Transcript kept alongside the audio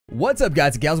What's up,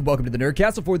 guys and gals, and welcome to the Nerd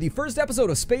Castle for the first episode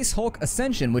of Space Hulk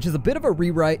Ascension, which is a bit of a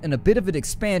rewrite and a bit of an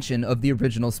expansion of the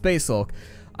original Space Hulk.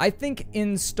 I think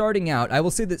in starting out, I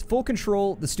will say that Full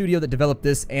Control, the studio that developed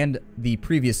this and the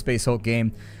previous Space Hulk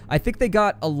game, I think they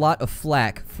got a lot of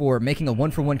flack for making a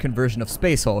one-for-one conversion of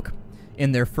Space Hulk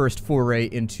in their first foray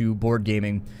into board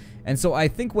gaming. And so I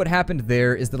think what happened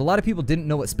there is that a lot of people didn't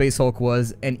know what Space Hulk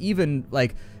was, and even,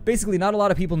 like, basically not a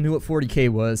lot of people knew what 40K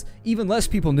was, even less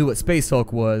people knew what Space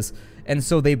Hulk was, and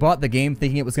so they bought the game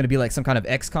thinking it was going to be like some kind of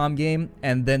XCOM game,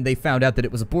 and then they found out that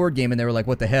it was a board game, and they were like,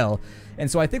 what the hell?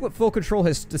 And so I think what Full Control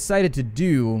has decided to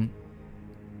do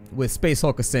with Space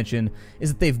Hulk Ascension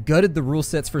is that they've gutted the rule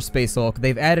sets for Space Hulk.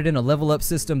 They've added in a level up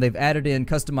system, they've added in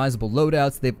customizable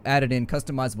loadouts, they've added in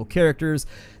customizable characters,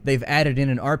 they've added in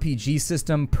an RPG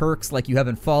system, perks like you have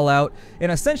in Fallout,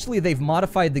 and essentially they've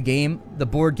modified the game, the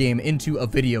board game, into a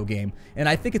video game. And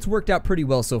I think it's worked out pretty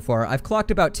well so far. I've clocked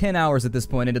about 10 hours at this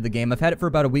point into the game. I've had it for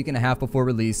about a week and a half before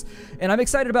release, and I'm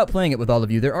excited about playing it with all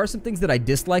of you. There are some things that I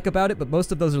dislike about it, but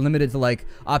most of those are limited to, like,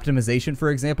 optimization,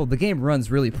 for example. The game runs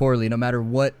really poorly no matter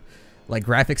what like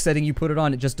graphics setting you put it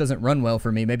on. It just doesn't run well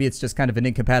for me. Maybe it's just kind of an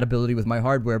incompatibility with my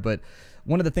hardware, but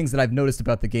one of the things that I've noticed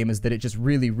about the game is that it just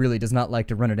really does not like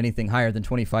to run at anything higher than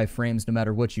 25 frames no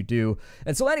matter what you do.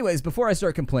 And so anyways, before I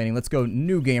start complaining, let's go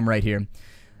new game right here.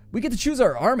 We get to choose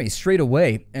our army straight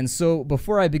away, and so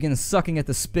before I begin sucking at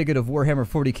the spigot of Warhammer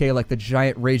 40k like the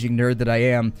giant raging nerd that I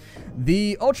am,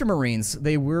 the Ultramarines,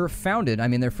 they were founded, I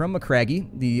mean they're from McCraggy,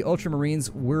 the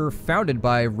Ultramarines were founded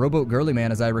by Rowboat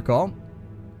Girlyman as I recall,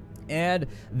 and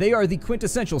they are the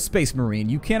quintessential Space Marine.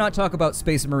 You cannot talk about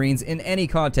Space Marines in any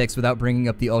context without bringing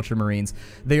up the Ultramarines.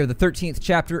 They are the 13th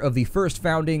chapter of the first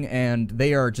founding, and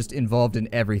they are just involved in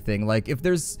everything. Like, if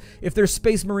there's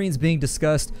Space Marines being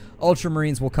discussed,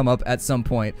 Ultramarines will come up at some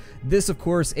point. This, of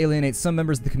course, alienates some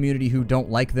members of the community who don't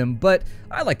like them, but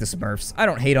I like the Smurfs. I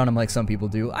don't hate on them like some people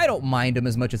do. I don't mind them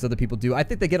as much as other people do. I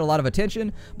think they get a lot of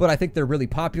attention, but I think they're really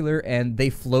popular, and they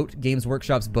float Games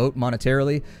Workshop's boat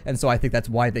monetarily, and so I think that's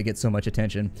why they get so much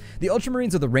attention. The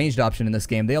Ultramarines are the ranged option in this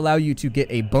game. They allow you to get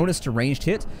a bonus to ranged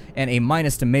hit and a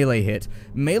minus to melee hit.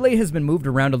 Melee has been moved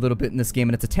around a little bit in this game,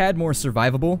 and it's a tad more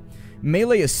survivable.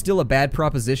 Melee is still a bad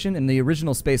proposition. In the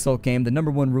original Space Hulk game, the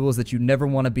 #1 rule is that you never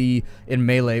want to be in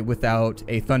melee without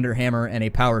a Thunder Hammer and a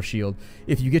Power Shield.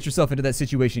 If you get yourself into that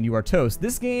situation, you are toast.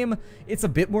 This game, it's a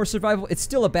bit more survivable. It's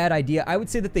still a bad idea. I would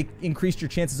say that they increased your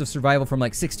chances of survival from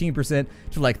like 16%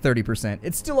 to like 30%.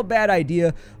 It's still a bad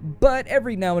idea, but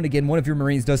every now and again, one of your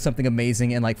Marines does something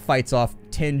amazing and like fights off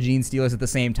 10 Genestealers at the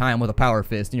same time with a power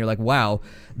fist, and you're like, wow,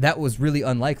 that was really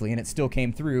unlikely, and it still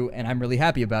came through, and I'm really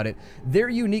happy about it. Their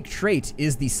unique trait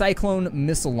is the Cyclone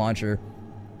Missile Launcher,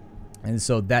 and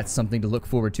so that's something to look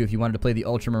forward to if you wanted to play the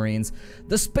Ultramarines.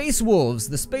 The Space Wolves.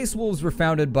 The Space Wolves were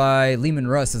founded by Lehman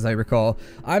Russ, as I recall.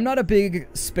 I'm not a big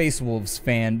Space Wolves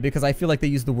fan because I feel like they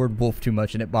use the word wolf too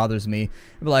much and it bothers me.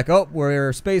 They're like, oh,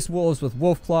 we're Space Wolves with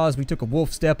wolf claws. We took a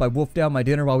wolf step. I wolfed down my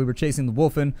dinner while we were chasing the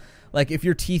wolfen. Like, if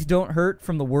your teeth don't hurt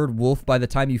from the word wolf by the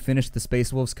time you finish the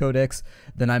Space Wolves Codex,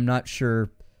 then I'm not sure.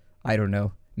 I don't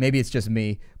know. Maybe it's just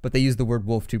me, but they use the word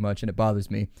wolf too much and it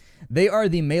bothers me. They are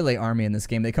the melee army in this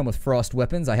game. They come with frost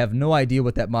weapons. I have no idea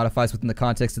what that modifies within the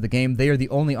context of the game. They are the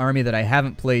only army that I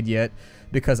haven't played yet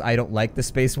because I don't like the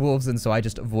Space Wolves, and so I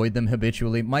just avoid them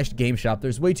habitually. My game shop,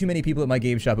 there's way too many people at my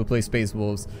game shop who play Space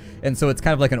Wolves, and so it's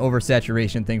kind of like an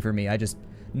oversaturation thing for me. I just,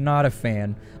 not a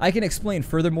fan. I can explain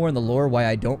furthermore in the lore why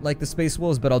I don't like the Space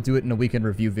Wolves, but I'll do it in a weekend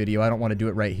review video. I don't want to do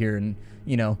it right here and,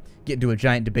 you know, get into a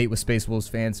giant debate with Space Wolves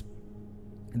fans.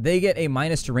 They get a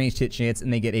minus to ranged hit chance,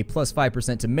 and they get a plus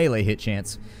 5% to melee hit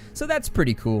chance. So that's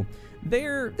pretty cool.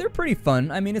 They're pretty fun.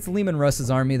 I mean, it's Lehman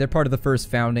Russ's army. They're part of the first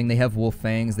founding. They have wolf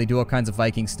fangs. They do all kinds of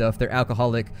Viking stuff. They're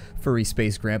alcoholic, furry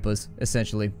space grandpas,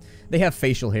 essentially. They have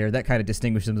facial hair. That kind of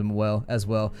distinguishes them well, as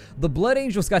well. The Blood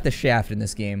Angels got the shaft in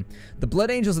this game. The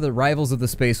Blood Angels are the rivals of the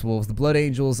Space Wolves. The Blood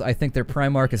Angels, I think their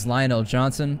Primarch is Lionel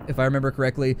Johnson, if I remember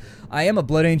correctly. I am a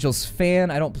Blood Angels fan.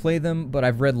 I don't play them, but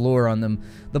I've read lore on them.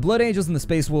 The Blood Angels and the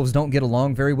Space Wolves don't get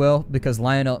along very well because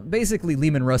basically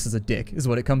Lehman Russ is a dick, is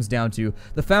what it comes down to.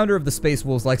 The founder of the Space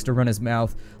Wolves likes to run his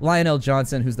mouth. Lionel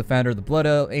Johnson, who's the founder of the Blood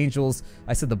Angels,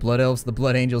 I said the Blood Elves, the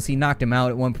Blood Angels, he knocked him out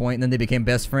at one point, and then they became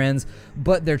best friends,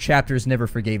 but their chapters never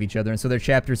forgave each other, and so their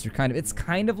chapters are it's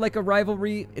kind of like a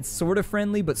rivalry. It's sort of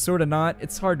friendly, but sort of not.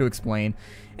 It's hard to explain.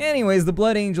 Anyways, the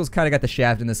Blood Angels kind of got the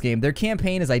shaft in this game. Their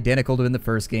campaign is identical to in the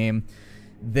first game.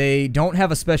 They don't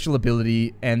have a special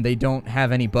ability, and they don't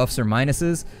have any buffs or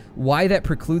minuses. Why that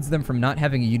precludes them from not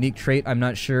having a unique trait, I'm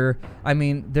not sure. I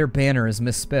mean, their banner is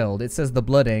misspelled. It says the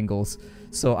Blood Angels.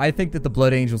 So I think that the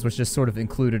Blood Angels was just sort of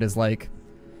included as, like,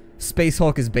 Space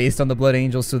Hulk is based on the Blood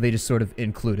Angels, so they just sort of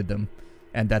included them.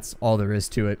 And that's all there is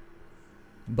to it.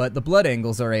 But the Blood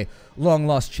Angels are a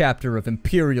long-lost chapter of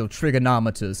Imperial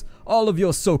Trigonometers. All of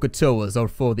your Sokotoas are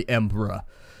for the Emperor.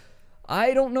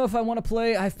 I don't know if I want to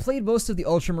play. I've played most of the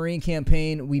Ultramarine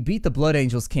campaign. We beat the Blood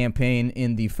Angels campaign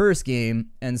in the first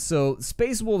game, and so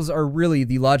Space Wolves are really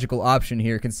the logical option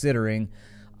here, considering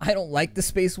I don't like the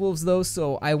Space Wolves, though,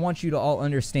 so I want you to all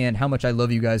understand how much I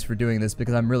love you guys for doing this,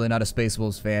 because I'm really not a Space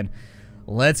Wolves fan.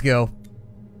 Let's go.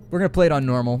 We're going to play it on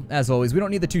normal, as always. We don't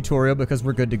need the tutorial, because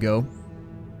we're good to go.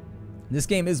 This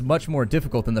game is much more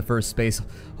difficult than the first Space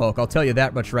Hulk, I'll tell you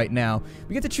that much right now.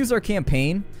 We get to choose our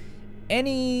campaign.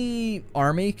 Any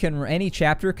army any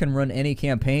chapter can run any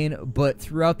campaign, but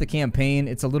throughout the campaign,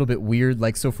 it's a little bit weird.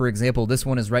 Like, so for example, this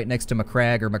one is right next to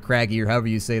Macragge, or Macragge, or however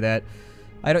you say that.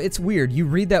 It's weird. You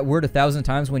read that word 1,000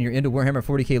 times when you're into Warhammer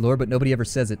 40k lore, but nobody ever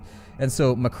says it. And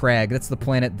so Macragge, that's the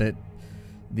planet that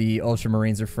the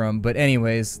Ultramarines are from. But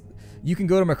anyways, you can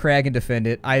go to Macragge and defend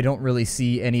it. I don't really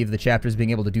see any of the chapters being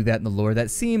able to do that in the lore.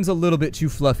 That seems a little bit too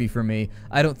fluffy for me.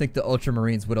 I don't think the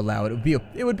Ultramarines would allow it.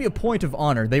 It would be a point of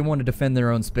honor. They want to defend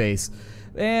their own space.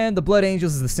 And the Blood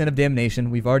Angels is the Sin of Damnation.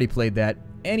 We've already played that.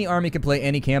 Any army can play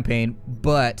any campaign,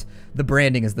 but the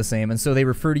branding is the same, and so they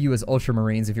refer to you as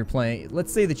Ultramarines if you're playing.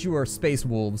 Let's say that you are Space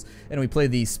Wolves, and we play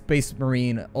the Space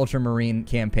Marine Ultramarine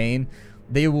campaign.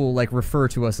 They will, like, refer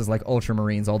to us as, like,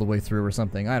 Ultramarines all the way through or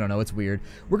something. I don't know, it's weird.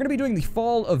 We're going to be doing the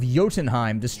Fall of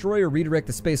Jotunheim. Destroy or redirect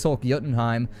the Space Hulk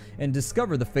Jotunheim, and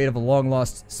discover the fate of a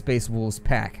long-lost Space Wolves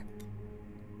pack.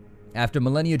 After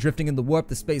millennia drifting in the warp,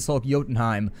 the Space Hulk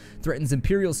Jotunheim threatens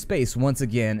Imperial space once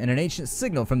again, and an ancient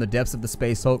signal from the depths of the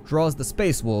Space Hulk draws the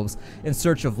Space Wolves in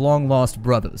search of long-lost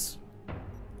brothers.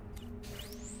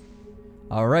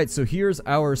 Alright, so here's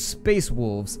our Space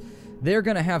Wolves. They're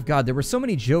gonna have, God, there were so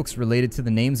many jokes related to the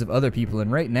names of other people,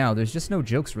 and right now, there's just no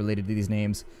jokes related to these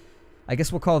names. I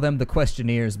guess we'll call them the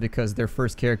Questioneers, because their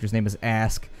first character's name is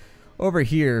Ask. Over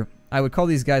here, I would call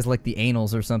these guys like the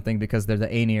Anals or something, because they're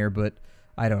the Aenir, but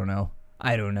I don't know.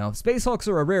 I don't know. Space Hulks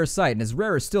are a rare sight, and it's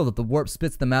rarer still that the warp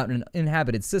spits them out in an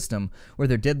inhabited system where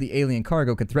their deadly alien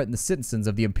cargo can threaten the citizens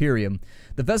of the Imperium.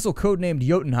 The vessel codenamed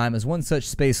Jotunheim is one such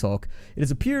Space Hulk. It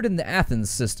has appeared in the Athens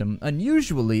system.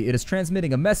 Unusually, it is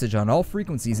transmitting a message on all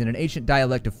frequencies in an ancient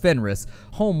dialect of Fenris,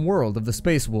 home world of the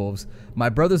Space Wolves. My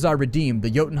brothers are redeemed. The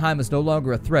Jotunheim is no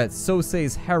longer a threat. So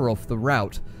says Harolf the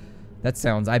Rout. That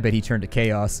sounds, I bet he turned to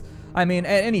chaos. I mean,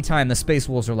 at any time, the Space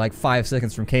Wolves are like 5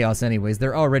 seconds from chaos anyways.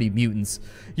 They're already mutants.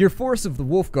 Your force of the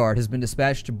Wolf Guard has been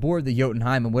dispatched to board the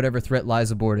Jotunheim and whatever threat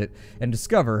lies aboard it, and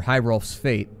discover Hyrolf's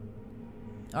fate.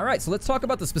 Alright, so let's talk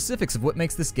about the specifics of what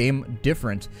makes this game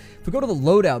different. If we go to the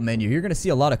loadout menu, you're going to see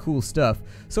a lot of cool stuff.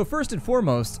 So first and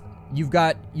foremost, you've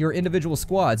got your individual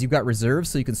squads. You've got reserves,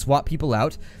 so you can swap people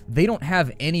out. They don't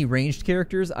have any ranged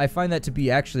characters. I find that to be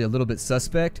actually a little bit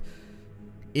suspect.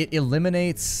 It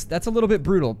eliminates... That's a little bit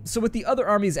brutal. So with the other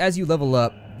armies, as you level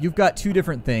up, you've got two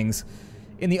different things.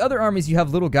 In the other armies, you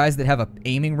have little guys that have a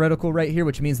aiming reticle right here,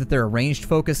 which means that they're a ranged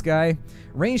focus guy.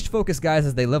 Ranged focus guys,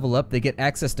 as they level up, they get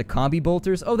access to combi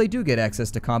bolters. Oh, they do get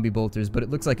access to combi bolters, but it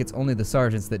looks like it's only the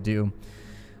sergeants that do.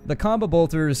 The combo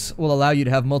bolters will allow you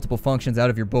to have multiple functions out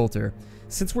of your bolter.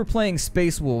 Since we're playing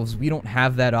Space Wolves, we don't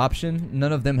have that option.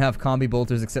 None of them have combi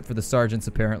bolters except for the sergeants,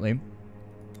 apparently.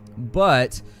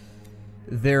 But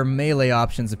their melee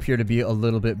options appear to be a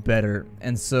little bit better,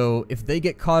 and so if they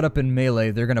get caught up in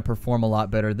melee, they're going to perform a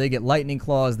lot better. They get lightning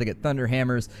claws, they get thunder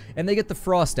hammers, and they get the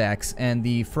frost axe and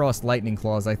the frost lightning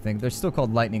claws. I think they're still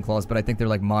called lightning claws, but I think they're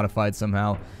like modified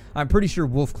somehow. I'm pretty sure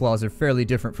wolf claws are fairly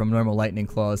different from normal lightning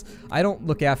claws. I don't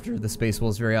look after the Space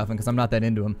Wolves very often because I'm not that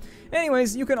into them.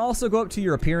 Anyways, you can also go up to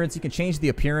your appearance. You can change the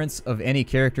appearance of any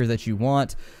character that you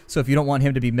want. So if you don't want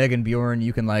him to be Megan Bjorn,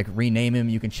 you can like rename him.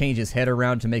 You can change his head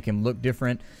around to make him look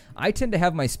different. I tend to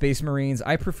have my Space Marines.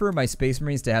 I prefer my Space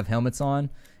Marines to have helmets on,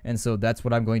 and so that's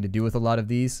what I'm going to do with a lot of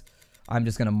these. I'm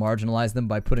just going to marginalize them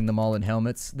by putting them all in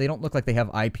helmets. They don't look like they have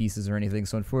eyepieces or anything,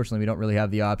 so unfortunately we don't really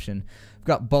have the option. We've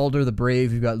got Baldur the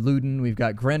Brave, we've got Ludin, we've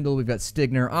got Grendel, we've got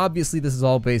Stigner. Obviously this is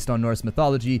all based on Norse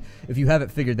mythology. If you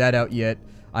haven't figured that out yet,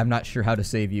 I'm not sure how to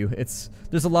save you.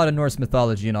 There's a lot of Norse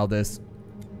mythology in all this.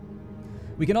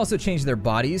 We can also change their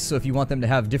bodies, so if you want them to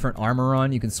have different armor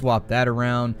on, you can swap that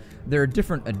around. There are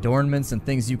different adornments and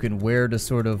things you can wear to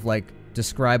sort of like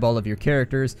describe all of your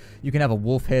characters. You can have a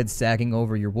wolf head sagging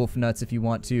over your wolf nuts if you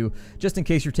want to, just in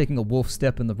case you're taking a wolf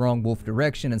step in the wrong wolf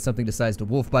direction and something decides to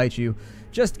wolf bite you.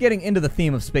 Just getting into the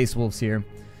theme of Space Wolves here.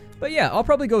 But yeah, I'll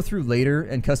probably go through later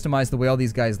and customize the way all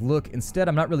these guys look. Instead,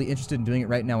 I'm not really interested in doing it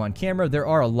right now on camera. There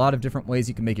are a lot of different ways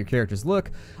you can make your characters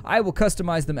look. I will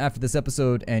customize them after this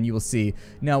episode, and you will see.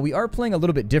 Now, we are playing a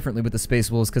little bit differently with the Space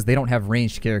Wolves because they don't have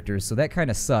ranged characters, so that kind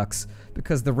of sucks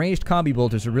because the ranged combi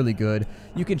bolters are really good.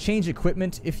 You can change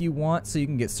equipment if you want, so you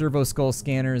can get servo skull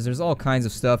scanners. There's all kinds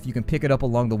of stuff. You can pick it up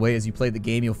along the way as you play the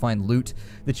game. You'll find loot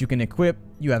that you can equip.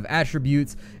 You have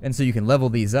attributes, and so you can level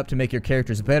these up to make your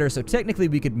characters better. So technically,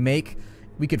 we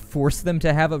could force them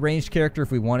to have a ranged character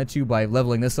if we wanted to by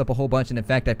leveling this up a whole bunch, and in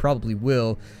fact, I probably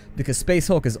will, because Space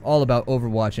Hulk is all about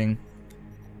overwatching.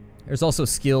 There's also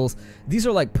skills. These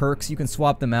are like perks. You can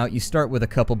swap them out. You start with a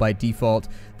couple by default.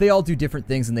 They all do different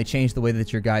things and they change the way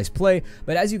that your guys play.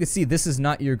 But as you can see, this is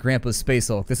not your grandpa's Space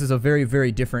Hulk. This is a very,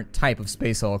 very different type of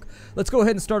Space Hulk. Let's go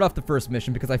ahead and start off the first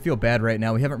mission because I feel bad right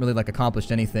now. We haven't really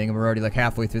accomplished anything and we're already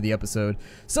halfway through the episode.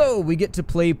 So we get to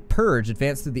play Purge,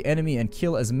 advance through the enemy and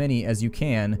kill as many as you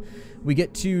can. We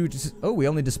get to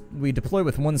we deploy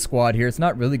with one squad here. It's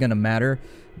not really going to matter.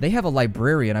 They have a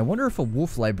librarian. I wonder if a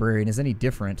wolf librarian is any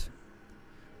different.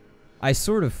 I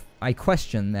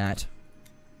question that.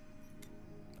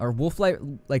 Are wolf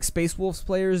like Space Wolves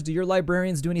players, do your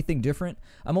librarians do anything different?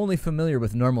 I'm only familiar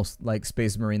with normal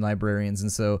Space Marine librarians,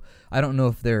 and so I don't know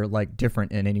if they're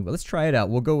different in any way. Let's try it out.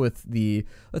 Let's go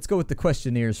with the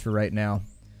questionnaires for right now.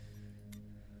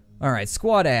 All right,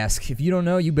 squad ask. If you don't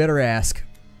know, you better ask.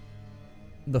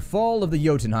 The fall of the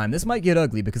Jotunheim. This might get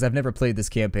ugly because I've never played this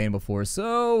campaign before,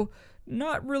 so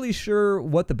not really sure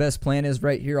what the best plan is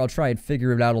right here. I'll try and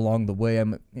figure it out along the way.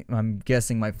 I'm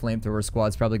guessing my flamethrower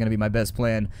squad's probably going to be my best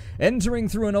plan. Entering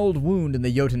through an old wound in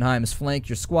the Jotunheim's flank,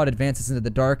 your squad advances into the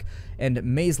dark and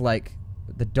maze-like.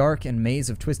 The dark and maze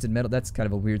of twisted metal. That's kind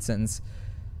of a weird sentence.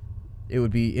 It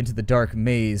would be into the dark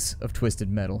maze of twisted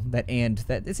metal.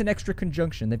 It's an extra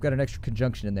conjunction. They've got an extra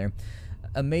conjunction in there.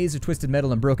 A maze of twisted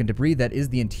metal and broken debris that is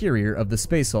the interior of the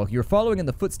Space Hulk. You're following in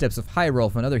the footsteps of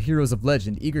Hyrulf and other heroes of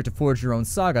legend, eager to forge your own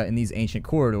saga in these ancient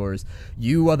corridors.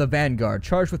 You are the vanguard,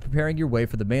 charged with preparing your way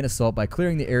for the main assault by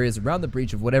clearing the areas around the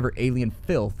breach of whatever alien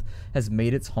filth has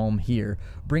made its home here.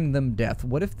 Bring them death.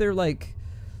 What if they're I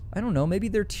don't know, maybe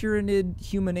they're tyrannid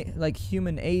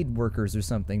human aid workers or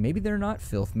something. Maybe they're not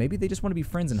filth. Maybe they just want to be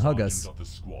friends and hug us. Of the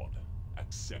squad.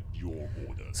 Accept your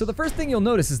orders. So the first thing you'll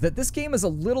notice is that this game is a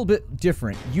little bit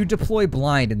different. You deploy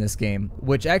blind in this game,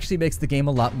 which actually makes the game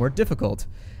a lot more difficult.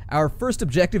 Our first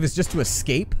objective is just to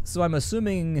escape, so I'm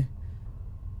assuming...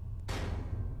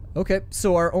 Okay,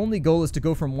 so our only goal is to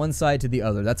go from one side to the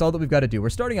other. That's all that we've got to do. We're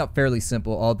starting out fairly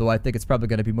simple, although I think it's probably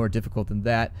going to be more difficult than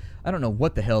that. I don't know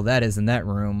what the hell that is in that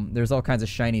room. There's all kinds of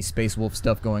shiny Space Wolf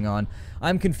stuff going on.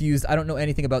 I'm confused. I don't know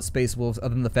anything about Space Wolves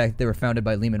other than the fact that they were founded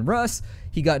by Lehman Russ.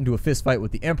 He got into a fist fight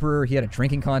with the Emperor. He had a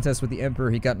drinking contest with the Emperor.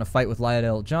 He got in a fight with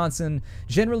Lionel Johnson.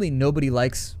 Generally, nobody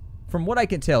likes... From what I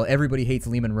can tell, everybody hates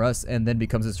Lehman Russ and then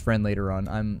becomes his friend later on.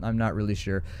 I'm not really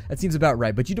sure. That seems about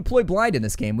right. But you deploy blind in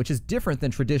this game, which is different than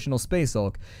traditional Space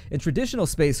Hulk. In traditional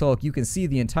Space Hulk, you can see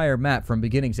the entire map from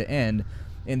beginning to end.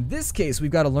 In this case,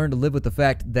 we've got to learn to live with the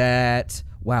fact that...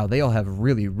 Wow, they all have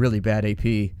really, really bad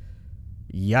AP.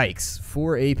 Yikes.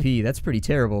 4 AP. That's pretty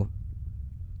terrible.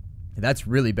 That's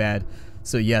really bad.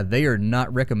 So yeah, they are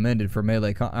not recommended for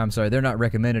melee... I'm sorry, they're not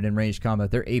recommended in ranged combat.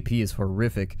 Their AP is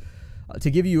horrific. To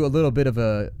give you a little bit of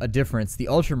a difference, the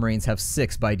Ultramarines have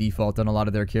 6 by default on a lot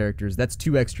of their characters. That's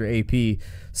 2 extra AP.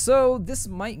 So this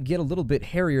might get a little bit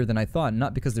hairier than I thought,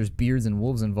 not because there's beards and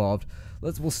wolves involved.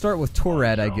 We'll start with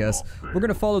Torad, I guess. We're going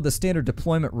to follow the standard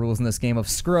deployment rules in this game of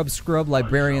scrub, scrub,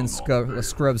 librarian, scrub,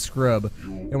 scrub.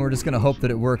 And we're just going to hope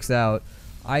that it works out.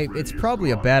 It's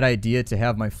probably a bad idea to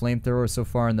have my flamethrower so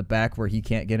far in the back where he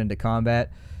can't get into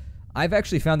combat. I've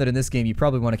actually found that in this game you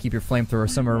probably want to keep your flamethrower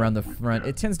somewhere around the front.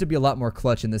 It tends to be a lot more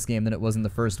clutch in this game than it was in the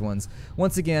first ones.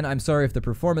 Once again, I'm sorry if the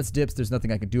performance dips. There's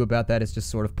nothing I can do about that. It's just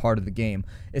sort of part of the game.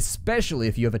 Especially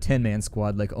if you have a 10-man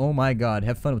squad. Oh my god,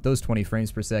 have fun with those 20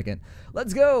 frames per second.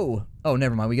 Let's go! Oh,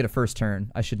 never mind. We get a first turn.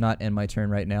 I should not end my turn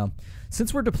right now.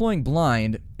 Since we're deploying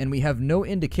blind, and we have no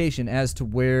indication as to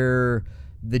where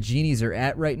the genies are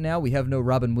at right now, we have no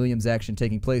Robin Williams action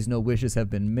taking place. No wishes have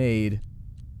been made.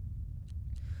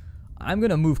 I'm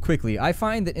going to move quickly. I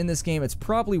find that in this game it's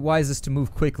probably wisest to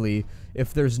move quickly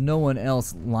if there's no one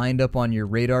else lined up on your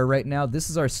radar right now. This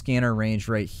is our scanner range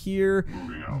right here.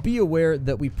 Be aware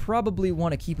that we probably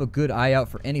want to keep a good eye out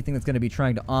for anything that's going to be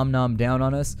trying to om-nom down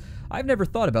on us. I've never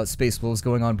thought about Space Wolves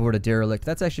going on board a derelict.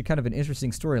 That's actually kind of an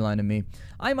interesting storyline to me.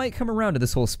 I might come around to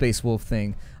this whole Space Wolf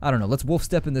thing. I don't know. Let's wolf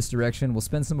step in this direction. We'll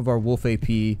spend some of our wolf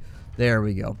AP. There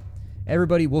we go.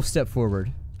 Everybody wolf step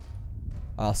forward.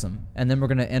 Awesome. And then we're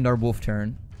going to end our wolf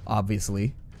turn,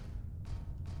 obviously.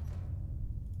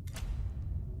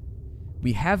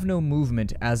 We have no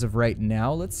movement as of right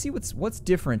now. Let's see what's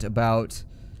different about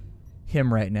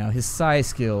him right now. His psi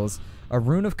skills. A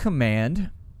rune of command.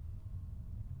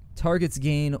 Targets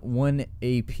gain 1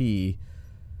 AP.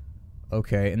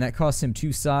 Okay, and that costs him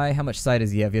 2 psi. How much psi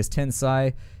does he have? He has 10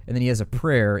 psi, and then he has a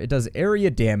prayer. It does area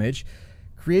damage.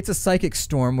 Creates a psychic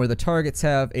storm where the targets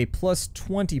have a plus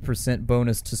 20%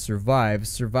 bonus to survive.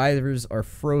 Survivors are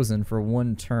frozen for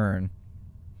 1 turn.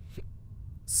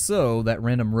 So, that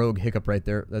random rogue hiccup right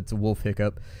there, that's a wolf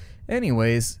hiccup.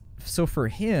 Anyways, so for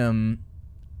him,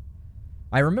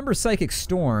 I remember Psychic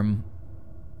Storm.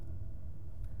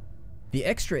 The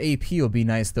extra AP will be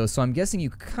nice though, so I'm guessing you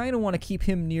kind of want to keep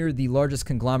him near the largest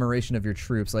conglomeration of your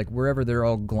troops, like wherever they're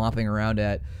all glomping around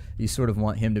at, you sort of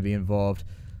want him to be involved.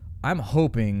 I'm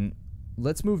hoping,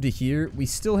 let's move to here. We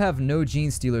still have no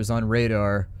Genestealers on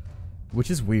radar,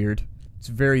 which is weird. It's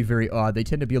very, very odd. They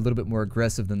tend to be a little bit more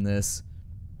aggressive than this.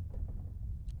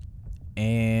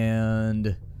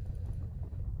 And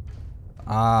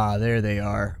there they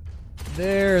are.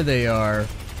 There they are.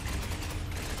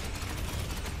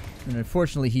 And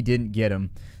unfortunately, he didn't get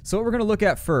him. So what we're going to look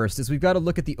at first is we've got to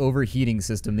look at the overheating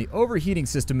system. The overheating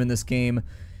system in this game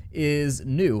is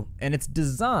new, and it's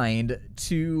designed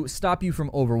to stop you from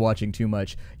overwatching too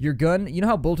much. Your gun, you know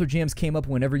how bolter jams came up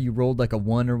whenever you rolled like a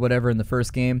 1 or whatever in the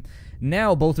first game?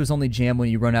 Now bolters only jam when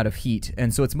you run out of heat,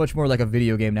 and so it's much more like a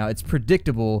video game now. It's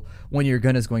predictable when your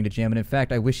gun is going to jam, and in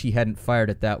fact, I wish he hadn't fired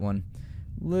at that one.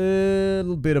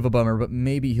 Little bit of a bummer, but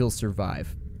maybe he'll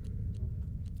survive.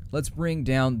 Let's bring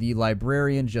down the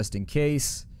librarian just in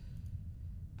case.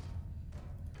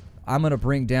 I'm going to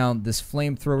bring down this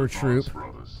flamethrower troop.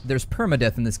 There's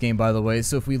permadeath in this game, by the way,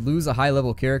 so if we lose a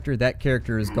high-level character, that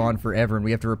character is gone forever, and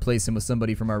we have to replace him with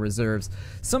somebody from our reserves.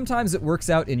 Sometimes it works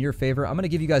out in your favor. I'm going to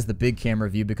give you guys the big camera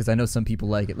view because I know some people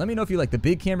like it. Let me know if you like the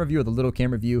big camera view or the little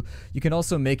camera view. You can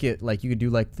also make it, like, you can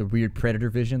do, like, the weird predator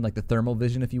vision, like the thermal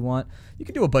vision if you want. You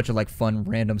can do a bunch of, like, fun,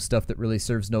 random stuff that really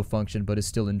serves no function but is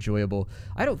still enjoyable.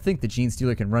 I don't think the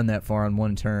Genestealer can run that far on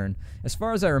 1 turn. As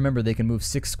far as I remember, they can move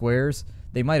 6 squares.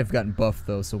 They might have gotten buffed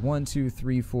though, so 1, 2,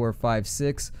 3, 4, 5,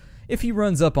 6. If he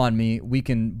runs up on me, we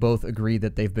can both agree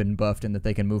that they've been buffed and that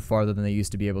they can move farther than they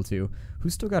used to be able to.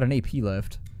 Who's still got an AP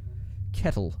left?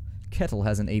 Kettle. Kettle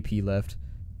has an AP left.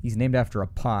 He's named after a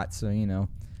pot, so you know.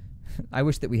 I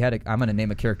wish that we had a... I'm going to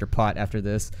name a character Pot after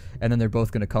this, and then they're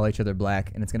both going to call each other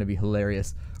Black, and it's going to be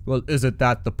hilarious. Well, isn't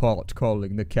that the pot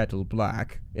calling the kettle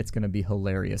black? It's going to be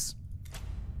hilarious.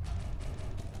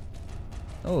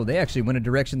 Oh, they actually went a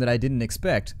direction that I didn't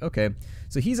expect. Okay,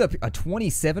 so he's up a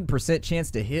 27% chance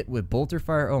to hit with bolter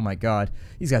fire. Oh my god,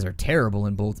 these guys are terrible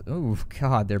in bolt. Oh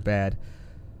god, they're bad.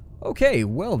 Okay,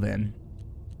 well then.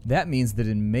 That means that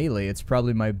in melee, it's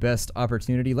probably my best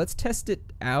opportunity. Let's test it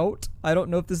out. I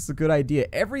don't know if this is a good idea.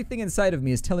 Everything inside of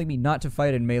me is telling me not to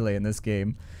fight in melee in this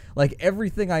game. Like,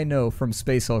 everything I know from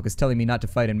Space Hulk is telling me not to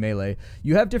fight in melee.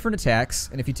 You have different attacks,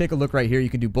 and if you take a look right here, you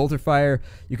can do bolter fire,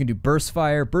 you can do burst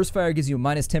fire. Burst fire gives you a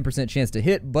minus 10% chance to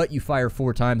hit, but you fire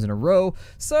 4 times in a row.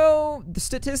 So,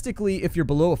 statistically, if you're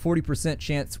below a 40%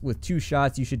 chance with 2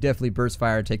 shots, you should definitely burst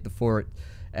fire and take the fort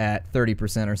at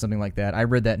 30% or something like that. I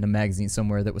read that in a magazine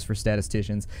somewhere that was for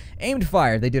statisticians. Aimed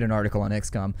fire, they did an article on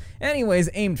XCOM. Anyways,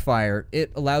 aimed fire,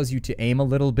 it allows you to aim a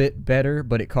little bit better,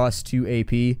 but it costs 2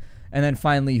 AP. And then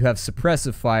finally you have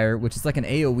suppressive fire, which is like an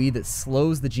AoE that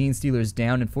slows the Genestealers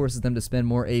down and forces them to spend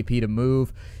more AP to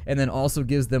move, and then also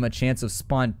gives them a chance of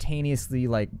spontaneously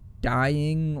like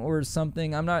dying or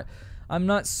something. I'm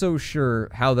not so sure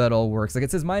how that all works. Like,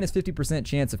 it says minus 50%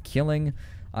 chance of killing.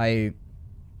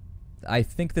 I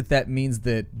think that means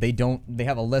that they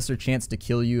have a lesser chance to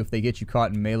kill you if they get you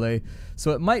caught in melee.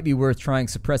 So it might be worth trying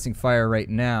suppressing fire right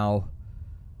now.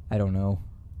 I don't know.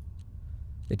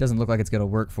 It doesn't look like it's going to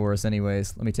work for us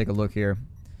anyways. Let me take a look here.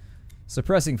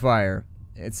 Suppressing fire.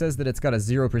 It says that it's got a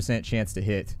 0% chance to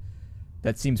hit.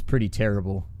 That seems pretty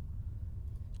terrible.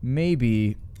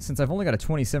 Maybe, since I've only got a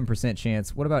 27%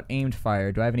 chance, what about aimed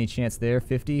fire? Do I have any chance there?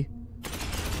 50?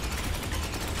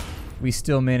 We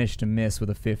still managed to miss with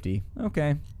a 50.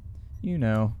 Okay. You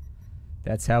know.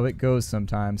 That's how it goes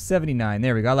sometimes. 79.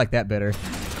 There we go. I like that better.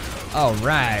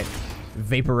 Alright.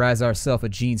 Vaporize ourselves a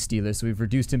Genestealer, so we've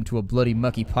reduced him to a bloody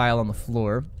mucky pile on the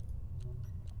floor.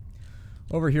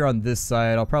 Over here on this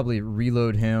side, I'll probably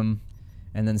reload him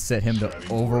and then set him to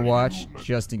Overwatch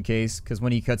just in case, because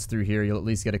when he cuts through here, you'll at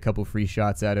least get a couple free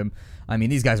shots at him. I mean,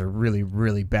 these guys are really,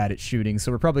 really bad at shooting,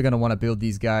 so we're probably going to want to build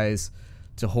these guys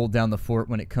to hold down the fort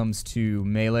when it comes to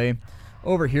melee.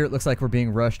 Over here, it looks like we're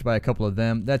being rushed by a couple of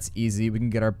them. That's easy. We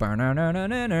can get our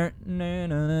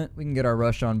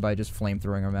rush on by just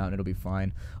flamethrowing them out, and it'll be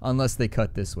fine. Unless they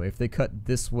cut this way. If they cut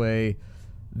this way,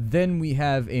 then we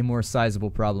have a more sizable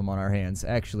problem on our hands.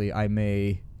 Actually, I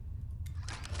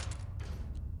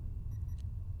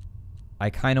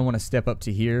kind of want to step up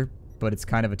to here, but it's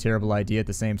kind of a terrible idea at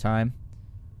the same time.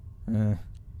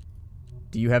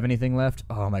 Do you have anything left?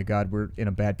 Oh my god, we're in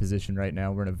a bad position right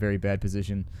now. We're in a very bad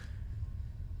position.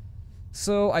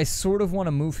 So I sort of want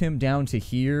to move him down to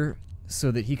here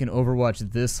so that he can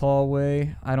overwatch this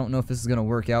hallway. I don't know if this is going to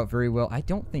work out very well. I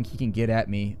don't think he can get at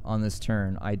me on this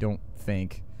turn. I don't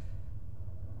think.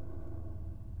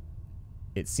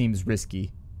 It seems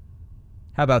risky.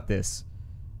 How about this?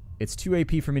 It's 2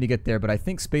 AP for me to get there, but I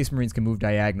think Space Marines can move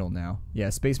diagonal now. Yeah,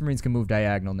 Space Marines can move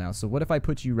diagonal now. So what if I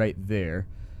put you right there?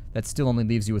 That still only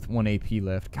leaves you with 1 AP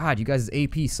left. God, you guys'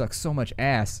 AP sucks so much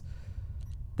ass.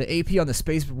 The AP on the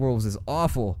Space Wolves is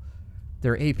awful.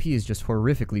 Their AP is just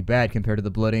horrifically bad compared to the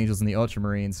Blood Angels and the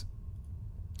Ultramarines.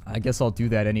 I guess I'll do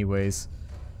that anyways.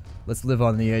 Let's live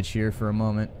on the edge here for a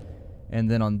moment. And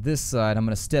then on this side, I'm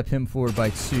going to step him forward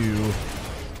by 2.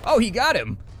 Oh, he got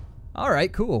him!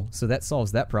 Alright, cool. So that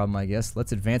solves that problem, I guess.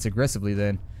 Let's advance aggressively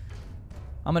then.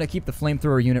 I'm going to keep the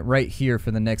flamethrower unit right here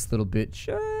for the next little bit,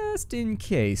 just in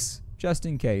case. Just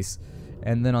in case.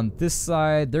 And then on this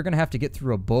side, they're going to have to get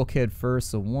through a bulkhead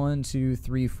first. So 1, 2,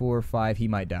 3, 4, 5. He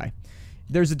might die.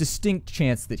 There's a distinct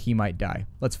chance that he might die.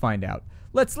 Let's find out.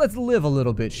 Let's live a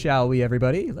little bit, shall we,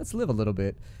 everybody? Let's live a little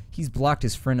bit. He's blocked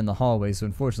his friend in the hallway, so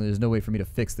unfortunately there's no way for me to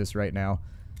fix this right now.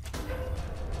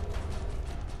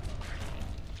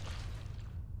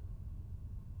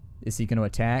 Is he going to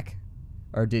attack?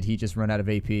 Or did he just run out of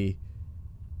AP?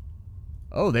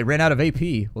 Oh, they ran out of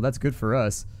AP. Well, that's good for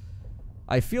us.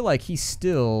 I feel like he's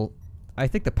still... I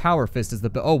think the Power Fist is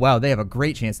the... Oh, wow, they have a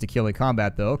great chance to kill in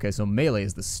combat, though. Okay, so melee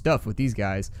is the stuff with these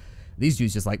guys. These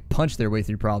dudes just, like, punch their way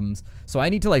through problems. So I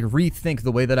need to, like, rethink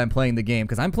the way that I'm playing the game,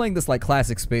 because I'm playing this, like,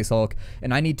 classic Space Hulk,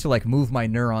 and I need to, like, move my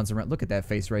neurons around. Look at that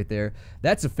face right there.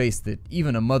 That's a face that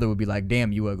even a mother would be like,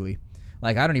 damn, you ugly.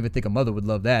 Like, I don't even think a mother would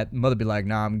love that. Mother would be like,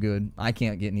 nah, I'm good. I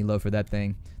can't get any love for that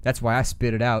thing. That's why I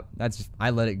spit it out. That's just, I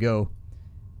let it go.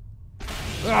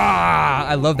 Ah,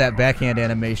 I love that backhand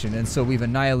animation. And so we've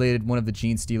annihilated one of the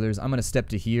Genestealers. I'm going to step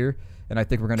to here, and I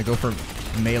think we're going to go for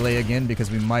melee again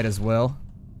because we might as well.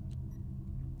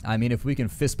 I mean, if we can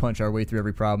fist punch our way through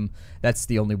every problem, that's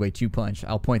the only way to punch.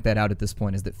 I'll point that out at this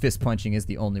point, is that fist punching is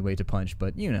the only way to punch,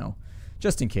 but, you know,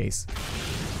 just in case.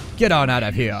 Get on out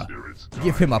of here.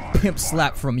 Give him a pimp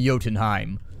slap from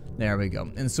Jotunheim. There we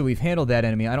go. And so we've handled that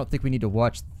enemy. I don't think we need to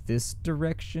watch this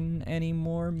direction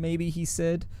anymore, maybe, he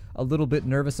said. A little bit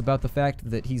nervous about the fact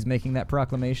that he's making that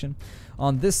proclamation.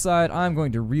 On this side, I'm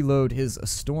going to reload his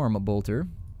Storm Bolter.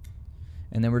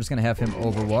 And then we're just going to have him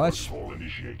overwatch.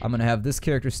 I'm going to have this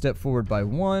character step forward by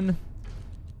 1.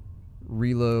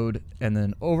 Reload, and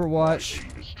then overwatch.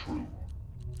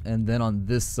 And then on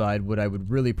this side, what I would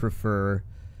really prefer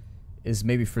is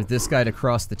maybe for this guy to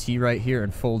cross the T right here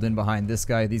and fold in behind this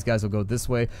guy. These guys will go this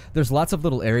way. There's lots of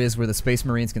little areas where the Space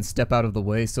Marines can step out of the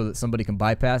way so that somebody can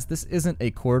bypass. This isn't a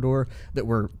corridor that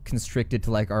we're constricted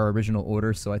to like our original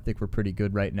order, so I think we're pretty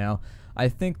good right now. I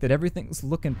think that everything's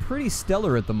looking pretty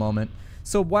stellar at the moment.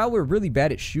 So while we're really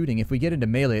bad at shooting, if we get into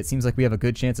melee, it seems like we have a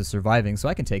good chance of surviving, so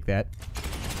I can take that.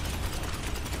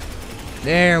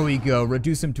 There we go.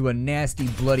 Reduce him to a nasty,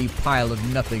 bloody pile of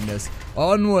nothingness.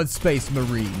 Onward, Space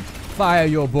Marine. Fire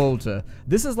your bolter.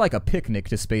 This is like a picnic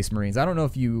to Space Marines. I don't know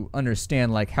if you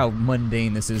understand like how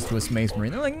mundane this is to a Space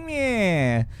Marine. They're like,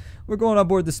 yeah, we're going on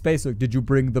board the Space Hulk. Did you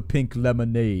bring the pink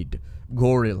lemonade?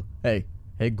 Goril. Hey,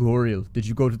 Goril, did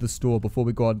you go to the store before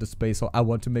we go on the Space Hulk? I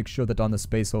want to make sure that on the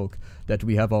Space Hulk that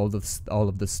we have all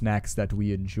of the snacks that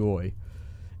we enjoy.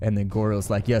 And then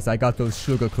Goril's like, yes, I got those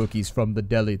sugar cookies from the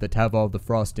deli that have all the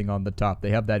frosting on the top.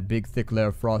 They have that big thick layer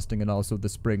of frosting and also the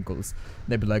sprinkles.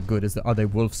 They'd be like, good, are they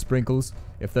wolf sprinkles?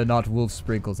 If they're not wolf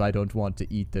sprinkles, I don't want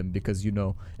to eat them because, you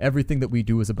know, everything that we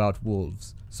do is about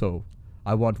wolves. So,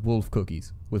 I want wolf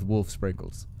cookies with wolf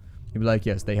sprinkles. He'd be like,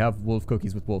 yes, they have wolf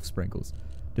cookies with wolf sprinkles.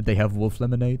 Did they have wolf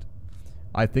lemonade?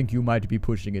 I think you might be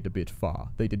pushing it a bit far.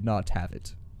 They did not have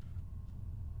it.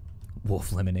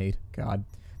 Wolf lemonade. God.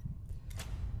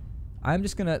 I'm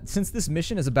just gonna, since this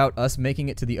mission is about us making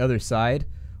it to the other side,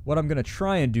 what I'm gonna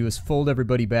try and do is fold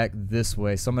everybody back this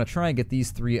way. So I'm gonna try and get these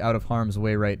 3 out of harm's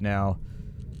way right now.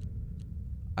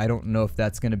 I don't know if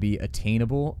that's gonna be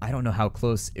attainable. I don't know how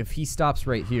close. If he stops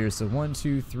right here, so 1,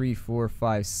 2, 3, 4,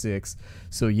 5, 6.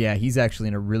 So yeah, he's actually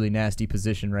in a really nasty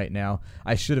position right now.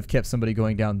 I should have kept somebody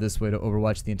going down this way to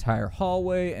overwatch the entire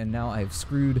hallway, and now I've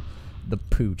screwed the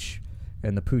pooch.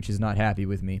 And the pooch is not happy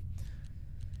with me.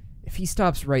 If he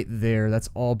stops right there, that's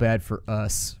all bad for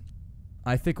us.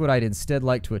 I think what I'd instead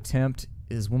like to attempt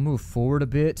is we'll move forward a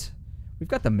bit. We've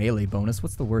got the melee bonus.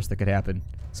 What's the worst that could happen?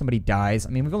 Somebody dies. I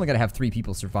mean, we've only got to have 3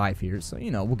 people survive here, so,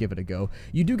 you know, we'll give it a go.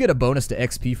 You do get a bonus to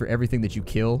XP for everything that you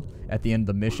kill at the end of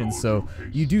the mission, so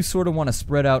you do sort of want to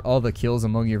spread out all the kills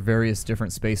among your various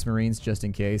different Space Marines, just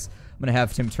in case. I'm going to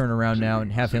have Tim turn around now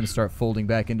and have him start folding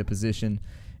back into position.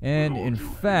 And, in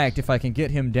fact, if I can get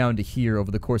him down to here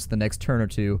over the course of the next turn or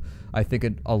two, I think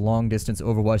a long-distance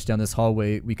overwatch down this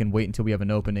hallway, we can wait until we have an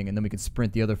opening, and then we can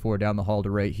sprint the other 4 down the hall to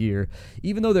right here,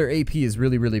 even though their AP is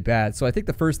really, really bad. So I think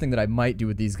the first thing that I might do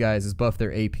with these guys is buff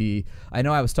their AP. I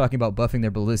know I was talking about buffing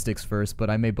their ballistics first, but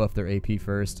I may buff their AP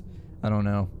first. I don't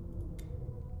know.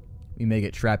 We may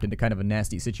get trapped into kind of a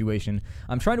nasty situation.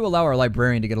 I'm trying to allow our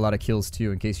librarian to get a lot of kills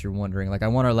too, in case you're wondering. Like, I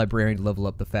want our librarian to level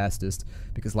up the fastest,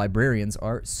 because librarians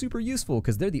are super useful,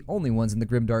 because they're the only ones in the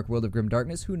grimdark world of Grim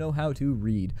Darkness who know how to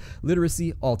read.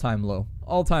 Literacy, all-time low.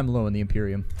 All-time low in the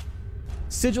Imperium.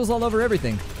 Sigils all over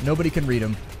everything. Nobody can read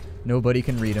them. Nobody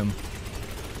can read them.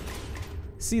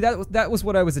 See, that was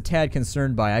what I was a tad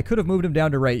concerned by. I could have moved them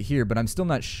down to right here, but I'm still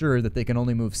not sure that they can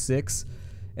only move 6.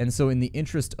 And so in the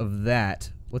interest of that...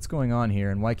 What's going on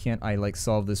here, and why can't I, like,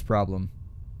 solve this problem?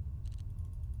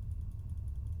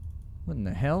 What in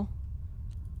the hell?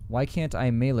 Why can't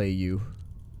I melee you?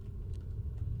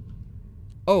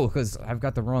 Oh, because I've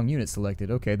got the wrong unit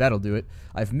selected. Okay, that'll do it.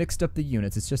 I've mixed up the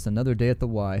units. It's just another day at the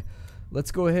Y.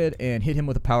 Let's go ahead and hit him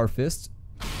with a power fist.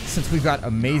 Since we've got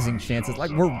amazing chances,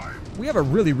 like we have a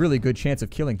really, really good chance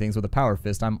of killing things with a power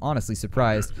fist. I'm honestly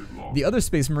surprised. The other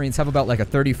Space Marines have about like a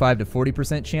 35 to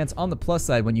 40% chance. On the plus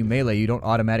side, when you melee, you don't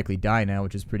automatically die now,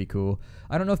 which is pretty cool.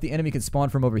 I don't know if the enemy can spawn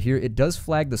from over here. It does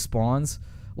flag the spawns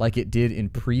like it did in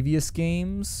previous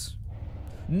games.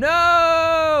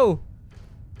 No!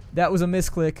 That was a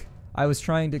misclick. I was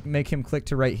trying to make him click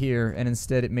to right here, and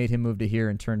instead it made him move to here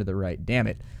and turn to the right. Damn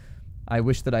it. I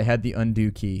wish that I had the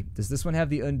undo key. Does this one have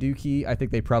the undo key? I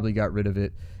think they probably got rid of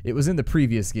it. It was in the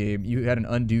previous game. You had an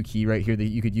undo key right here that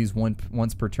you could use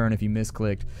once per turn if you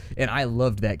misclicked. And I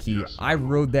loved that key. Yes, I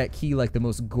rode that key like the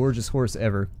most gorgeous horse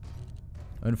ever.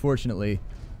 Unfortunately.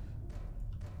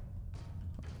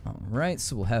 Alright,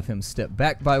 so we'll have him step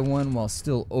back by 1 while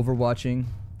still overwatching.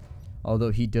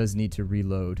 Although he does need to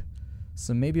reload.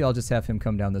 So maybe I'll just have him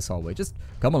come down this hallway. Just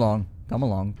come along. Come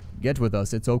along. Get with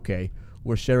us. It's okay.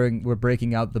 We're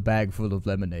breaking out the bag full of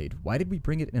lemonade. Why did we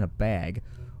bring it in a bag?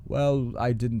 Well,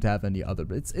 I didn't have any other.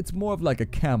 It's more of like a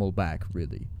camelback,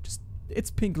 really.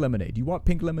 It's pink lemonade. You want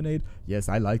pink lemonade? Yes,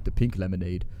 I like the pink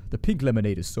lemonade. The pink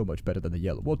lemonade is so much better than the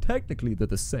yellow. Well, technically, they're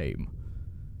the same.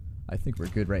 I think we're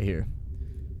good right here.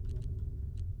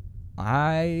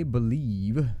 I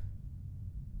believe...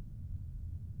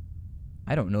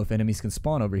 I don't know if enemies can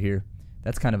spawn over here.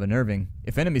 That's kind of unnerving.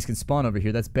 If enemies can spawn over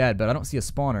here, that's bad, but I don't see a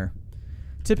spawner.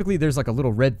 Typically, there's like a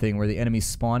little red thing where the enemies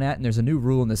spawn at, and there's a new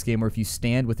rule in this game where if you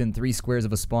stand within 3 squares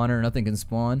of a spawner, nothing can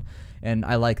spawn, and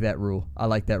I like that rule. I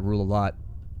like that rule a lot.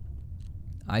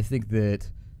 I think we're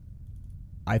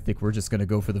just going to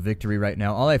go for the victory right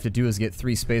now. All I have to do is get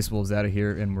 3 Space Wolves out of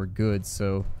here, and we're good,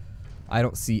 so I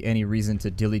don't see any reason to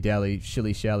dilly-dally,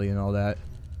 shilly-shally, and all that.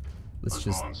 Let's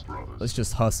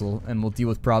just hustle, and we'll deal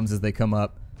with problems as they come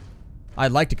up.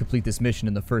 I'd like to complete this mission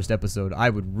in the first episode.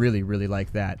 I would really, really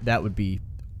like that. That would be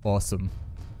awesome.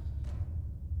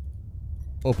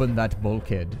 Open that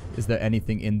bulkhead. Is there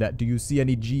anything in that? Do you see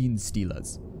any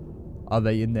Genestealers? Are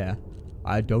they in there?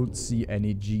 I don't see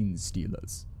any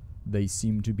Genestealers. They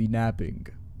seem to be napping.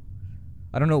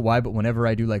 I don't know why, but whenever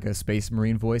I do like a Space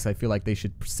Marine voice, I feel like they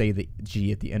should say the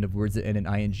G at the end of words that end in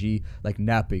ing, like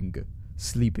napping,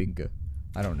 sleeping.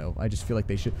 I don't know. I just feel like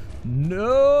they should.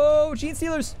 No!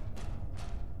 Genestealers!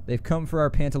 They've come for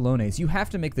our pantalones. You have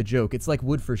to make the joke. It's like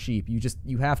wood for sheep.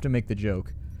 You have to make the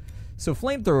joke. So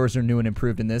flamethrowers are new and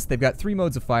improved in this. They've got 3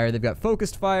 modes of fire. They've got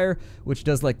focused fire, which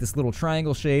does like this little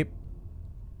triangle shape.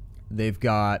 They've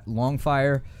got long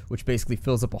fire, which basically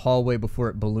fills up a hallway before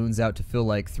it balloons out to fill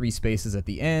like 3 spaces at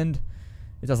the end.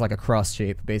 It does like a cross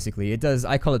shape, basically. It does,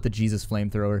 I call it the Jesus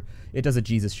flamethrower. It does a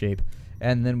Jesus shape.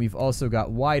 And then we've also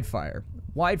got wide fire.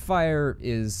 Wide fire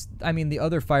is, I mean, the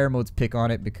other fire modes pick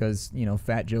on it because, you know,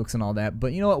 fat jokes and all that.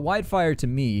 But you know what? Wide fire to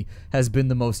me has been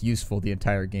the most useful the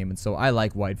entire game. And so I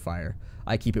like wide fire.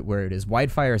 I keep it where it is.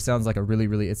 Wide fire sounds like a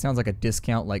it sounds like a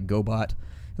discount like GoBot.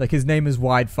 Like his name is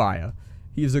Wide Fire.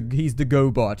 He's the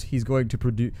GoBot. He's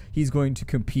going to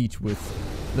compete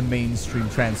with the mainstream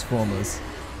Transformers.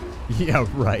 Yeah,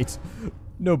 right.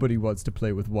 Nobody wants to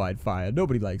play with Wide Fire.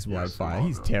 Nobody likes Wide Fire.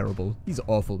 He's terrible. He's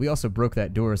awful. We also broke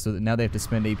that door so that now they have to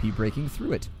spend AP breaking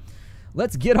through it.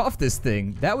 Let's get off this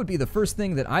thing. That would be the first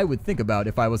thing that I would think about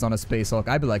if I was on a Space Hulk.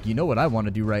 I'd be like, you know what I want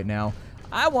to do right now?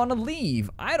 I want to leave.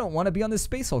 I don't want to be on this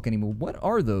Space Hulk anymore. What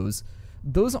are those?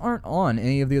 Those aren't on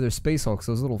any of the other Space Hulks,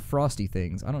 those little frosty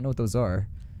things. I don't know what those are.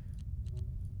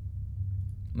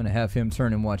 I'm going to have him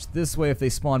turn and watch this way. If they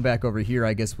spawn back over here,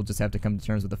 I guess we'll just have to come to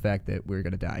terms with the fact that we're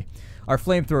going to die. Our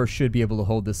flamethrower should be able to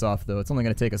hold this off, though. It's only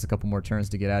going to take us a couple more turns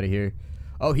to get out of here.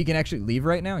 Oh, he can actually leave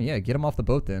right now? Yeah, get him off the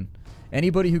boat then.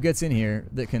 Anybody who gets in here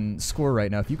that can score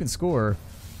right now, if you can score,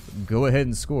 go ahead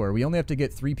and score. We only have to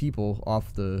get 3 people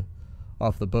off the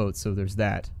boat, so there's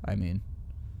that. I mean,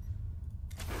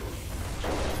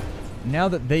 now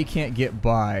that they can't get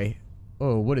by...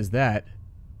 Oh, what is that?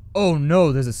 Oh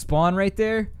no, there's a spawn right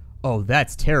there? Oh,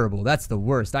 that's terrible. That's the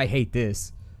worst. I hate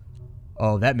this.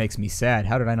 Oh, that makes me sad.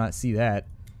 How did I not see that?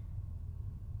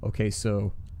 Okay,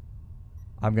 so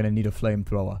I'm gonna need a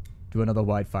flamethrower. Do another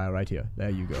wide fire right here. There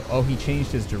you go. Oh, he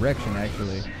changed his direction,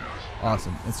 actually.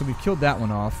 Awesome. And so we've killed that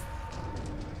one off.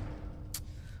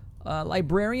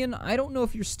 Librarian, I don't know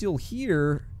if you're still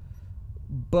here,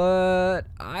 but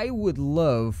I would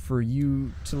love for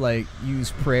you to, like,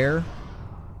 use prayer.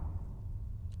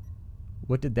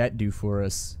 What did that do for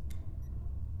us?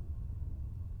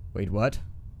 Wait, what?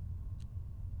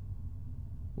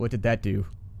 What did that do?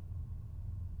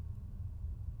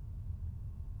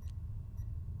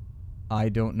 I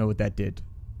don't know what that did.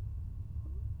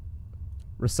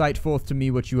 Recite forth to me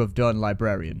what you have done,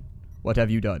 librarian. What have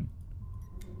you done?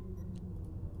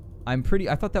 I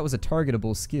thought that was a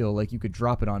targetable skill, like you could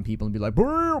drop it on people and be like,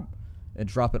 boom! And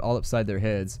drop it all upside their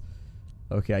heads.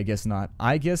 Okay, I guess not.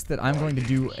 I guess that I'm going to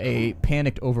do a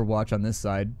panicked overwatch on this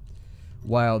side,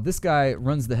 while this guy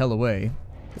runs the hell away.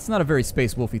 It's not a very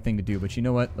Space Wolfy thing to do, but you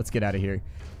know what? Let's get out of here.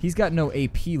 He's got no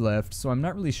AP left, so I'm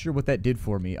not really sure what that did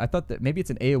for me. I thought that maybe it's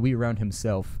an AoE around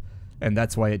himself, and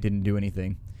that's why it didn't do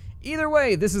anything. Either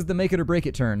way, this is the make it or break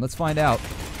it turn. Let's find out.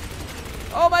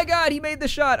 Oh my god, he made the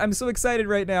shot! I'm so excited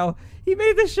right now. He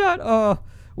made the shot! Oh,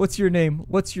 what's your name?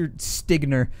 What's your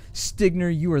Stigner?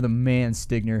 Stigner, you are the man,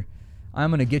 Stigner. I'm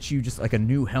gonna get you just like a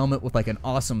new helmet with like an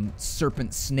awesome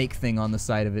serpent snake thing on the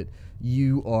side of it.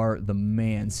 You are the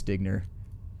man, Stigner.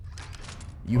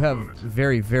 You have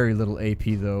very, very little AP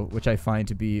though, which I find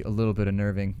to be a little bit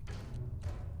unnerving.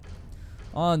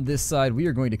 On this side, we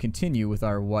are going to continue with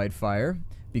our wide fire.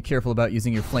 Be careful about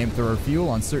using your flamethrower fuel.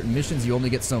 On certain missions, you only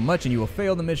get so much and you will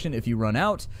fail the mission if you run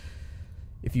out.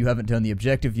 If you haven't done the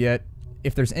objective yet,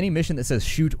 if there's any mission that says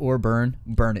shoot or burn,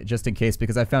 burn it just in case,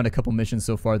 because I found a couple missions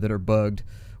so far that are bugged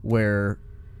where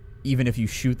even if you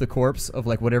shoot the corpse of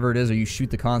like whatever it is or you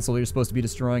shoot the console you're supposed to be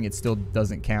destroying, it still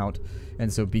doesn't count.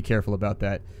 And so be careful about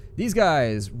that. These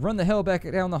guys, run the hell back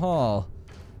down the hall.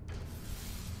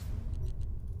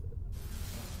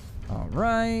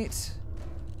 Alright.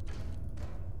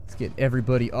 Let's get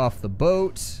everybody off the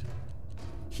boat.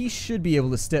 He should be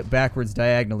able to step backwards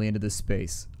diagonally into this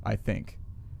space, I think.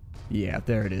 Yeah,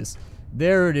 there it is.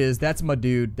 There it is. That's my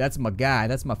dude. That's my guy.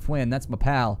 That's my friend. That's my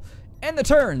pal. And the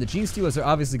turn! The Genestealers are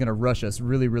obviously going to rush us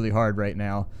really, really hard right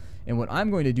now. And what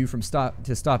I'm going to do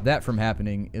to stop that from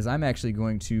happening is I'm actually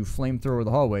going to flamethrower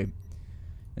the hallway.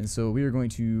 And so we are going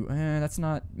to... that's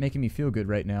not making me feel good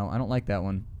right now. I don't like that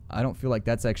one. I don't feel like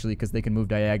that's actually because they can move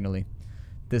diagonally.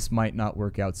 This might not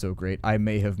work out so great. I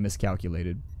may have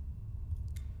miscalculated.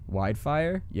 Wide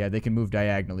fire? Yeah, they can move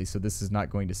diagonally, so this is not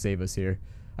going to save us here.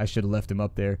 I should have left him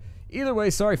up there. Either way,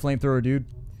 sorry, flamethrower dude.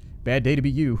 Bad day to be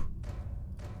you.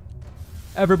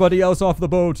 Everybody else off the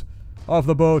boat. Off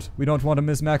the boat. We don't want to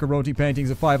miss macaroni paintings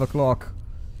at 5 o'clock.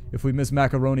 If we miss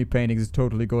macaroni paintings, it's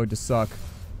totally going to suck.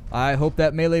 I hope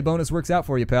that melee bonus works out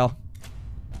for you, pal.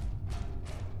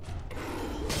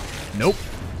 Nope.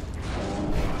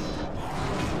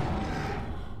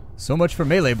 So much for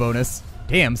melee bonus.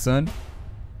 Damn, son.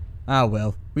 Ah,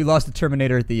 well. We lost a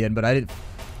Terminator at the end, but I didn't...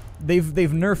 They've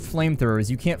nerfed flamethrowers.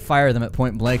 You can't fire them at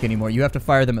point blank anymore. You have to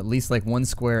fire them at least like 1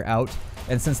 square out.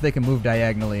 And since they can move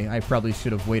diagonally, I probably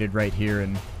should have waited right here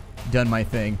and done my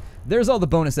thing. There's all the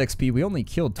bonus XP. We only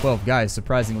killed 12 guys,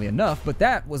 surprisingly enough, but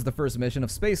that was the first mission of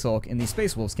Space Hulk in the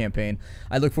Space Wolves campaign.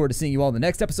 I look forward to seeing you all in the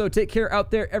next episode. Take care out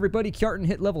there, everybody. Kjartan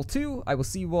hit level 2. I will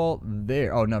see you all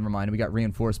there. Oh, never mind. We got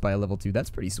reinforced by a level 2.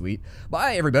 That's pretty sweet.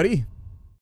 Bye, everybody.